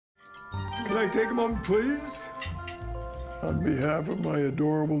Can I take a moment, please? On behalf of my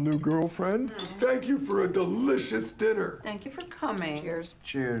adorable new girlfriend, thank you for a delicious dinner. Thank you for coming. Cheers.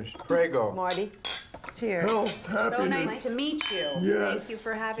 Cheers. Prego. Marty. Cheers. Health, happiness. So nice to meet you. Yes. Thank you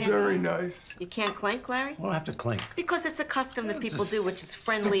for having Very me. nice. You can't clink, Larry? I don't have to clink. Because it's a custom that people do, which is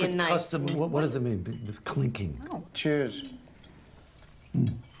friendly Stupid and nice. Custom. What does it mean? The clinking. Oh. Cheers. You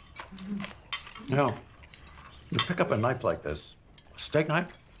know, you pick up a knife like this, a steak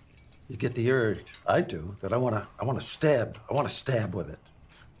knife, you get the urge, I do, that I want to stab with it.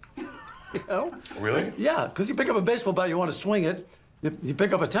 You know? Really? Yeah, because you pick up a baseball bat, you want to swing it. You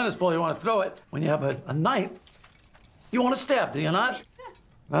pick up a tennis ball, you want to throw it. When you have a knife, you want to stab, do you not?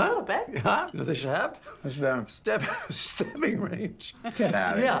 Huh? A little bit. Yeah, you know what they should have? What's that? Stabbing range. Get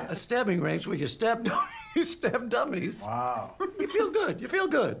out of Yeah, here. a stabbing range where you stab dummies. Wow. You feel good. You feel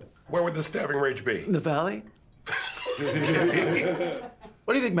good. Where would the stabbing range be? In the valley? What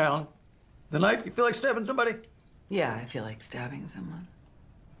do you think, Marilyn? The knife? You feel like stabbing somebody? Yeah, I feel like stabbing someone.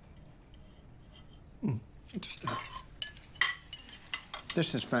 Interesting.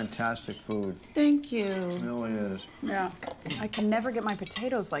 This is fantastic food. Thank you. It really is. Yeah. I can never get my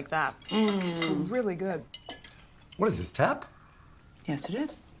potatoes like that. Really good. What is this, tap? Yes, it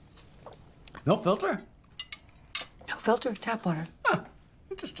is. No filter? No filter, tap water. Huh.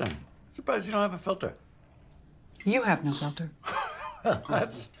 Interesting. Surprised you don't have a filter. You have no filter.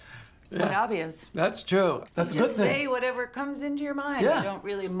 That's It's quite obvious. That's true. That's a You good just thing. say whatever comes into your mind. Yeah. You don't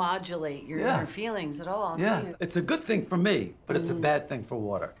really modulate your inner feelings at all. Yeah, Do you? it's a good thing for me, but it's a bad thing for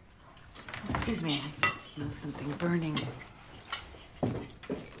water. Excuse me, I smell something burning.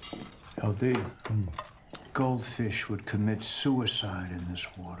 LD, goldfish would commit suicide in this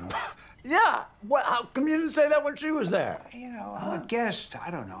water. Yeah. Well, how come you didn't say that when she was there? You know, I'm a guest. I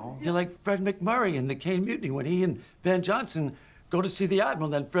don't know. You're like Fred McMurray in the Kane Mutiny when he and Van Johnson go to see the Admiral,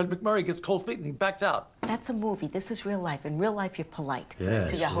 then Fred McMurray gets cold feet and he backs out. That's a movie. This is real life. In real life, you're polite to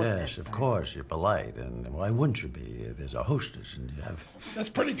your hostess. Yes, of course, you're polite. And why wouldn't you be? There's a hostess and you have... That's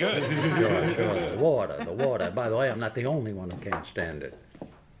pretty good. Sure. The water. By the way, I'm not the only one who can't stand it.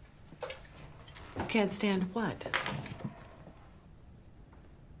 Can't stand what?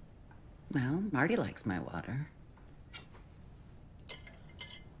 Well, Marty likes my water.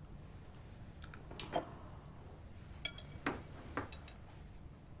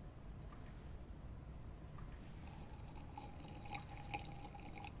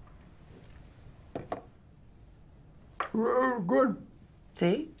 Good.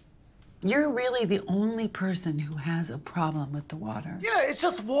 See? You're really the only person who has a problem with the water. You know, it's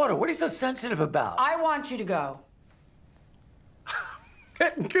just water. What are you so sensitive about? I want you to go.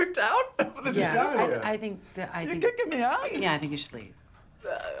 Getting kicked out? I think that You're kicking me out? Yeah, I think you should leave.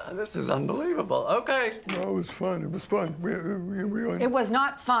 This is unbelievable. Okay. No, it was fun. It was fun. It was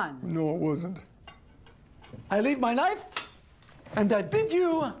not fun. No, it wasn't. I leave my knife, and I bid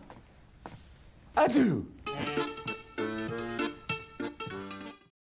you adieu.